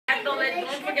Get the lid.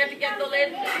 Don't forget to get the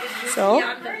lid. So,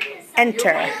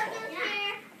 enter.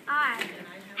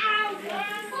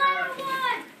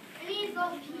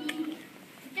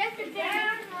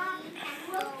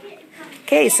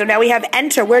 Okay, so now we have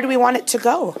enter. Where do we want it to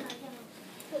go?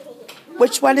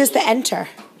 Which one is the enter?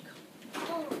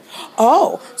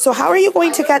 Oh, so how are you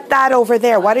going to get that over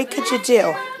there? What could you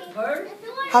do?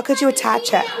 How could you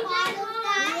attach it?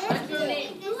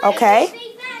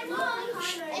 Okay.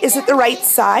 Is it the right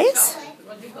size?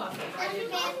 No,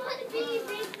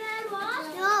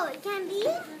 it can be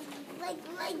like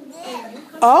this.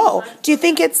 Oh, do you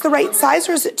think it's the right size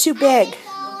or is it too big?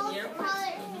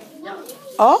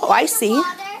 Oh, I see.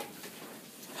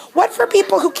 What for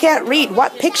people who can't read?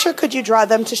 What picture could you draw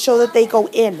them to show that they go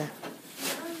in?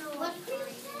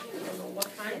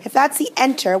 If that's the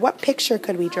enter, what picture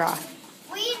could we draw?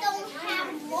 We don't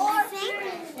have more.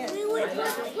 We would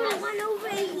put one over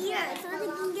here so they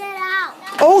can get out.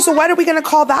 Oh, so what are we going to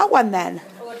call that one then?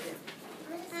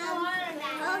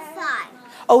 Outside.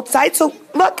 Outside. So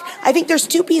look, I think there's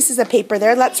two pieces of paper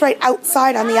there. Let's write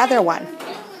outside on the other one.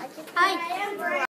 Hi.